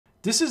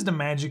This is the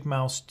Magic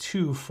Mouse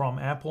 2 from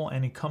Apple,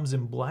 and it comes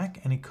in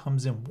black and it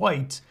comes in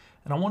white.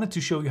 And I wanted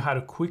to show you how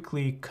to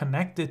quickly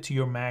connect it to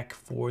your Mac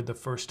for the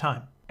first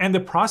time. And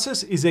the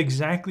process is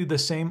exactly the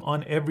same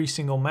on every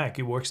single Mac.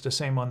 It works the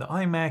same on the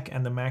iMac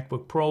and the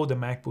MacBook Pro, the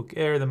MacBook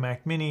Air, the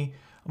Mac Mini.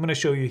 I'm gonna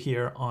show you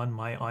here on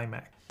my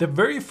iMac. The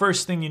very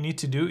first thing you need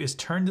to do is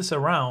turn this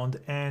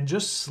around and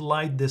just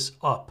slide this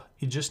up.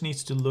 It just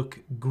needs to look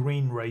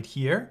green right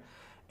here.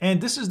 And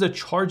this is the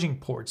charging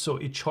port, so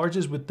it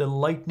charges with the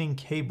lightning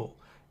cable.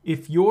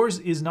 If yours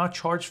is not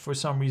charged for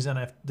some reason,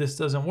 if this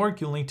doesn't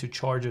work, you'll need to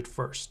charge it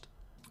first.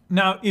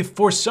 Now, if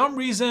for some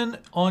reason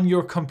on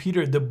your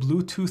computer the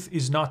Bluetooth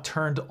is not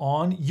turned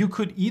on, you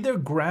could either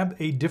grab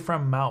a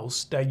different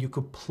mouse that you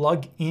could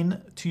plug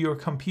in to your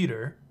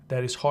computer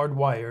that is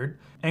hardwired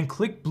and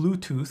click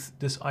Bluetooth,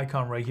 this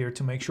icon right here,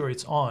 to make sure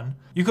it's on.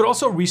 You could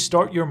also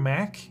restart your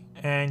Mac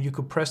and you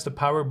could press the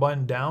power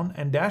button down,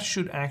 and that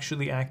should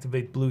actually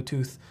activate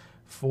Bluetooth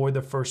for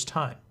the first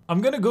time.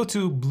 I'm gonna go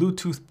to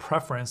Bluetooth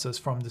preferences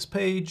from this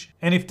page,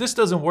 and if this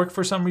doesn't work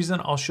for some reason,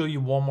 I'll show you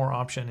one more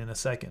option in a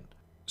second.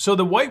 So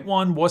the white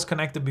one was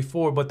connected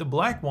before, but the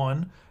black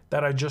one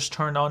that I just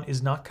turned on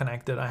is not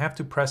connected. I have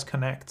to press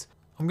connect.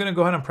 I'm gonna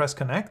go ahead and press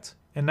connect,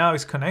 and now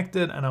it's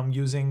connected, and I'm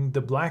using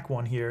the black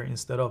one here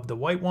instead of the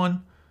white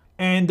one.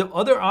 And the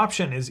other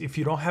option is if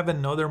you don't have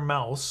another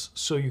mouse,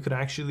 so you could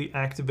actually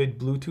activate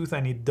Bluetooth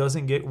and it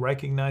doesn't get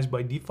recognized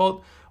by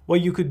default,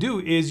 what you could do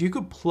is you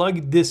could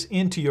plug this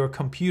into your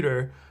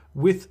computer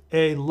with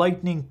a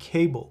lightning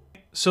cable.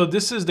 So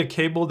this is the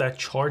cable that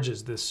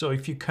charges this. So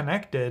if you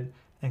connect it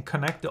and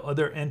connect the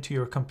other end to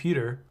your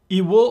computer,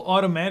 it will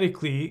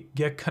automatically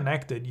get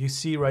connected. You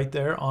see right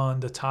there on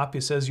the top,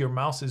 it says your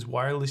mouse is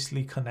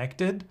wirelessly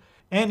connected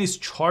and is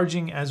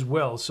charging as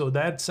well. So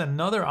that's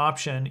another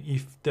option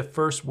if the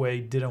first way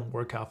didn't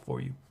work out for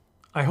you.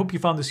 I hope you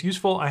found this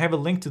useful. I have a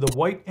link to the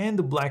white and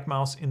the black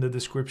mouse in the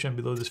description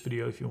below this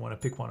video if you want to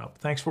pick one up.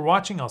 Thanks for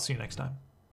watching. I'll see you next time.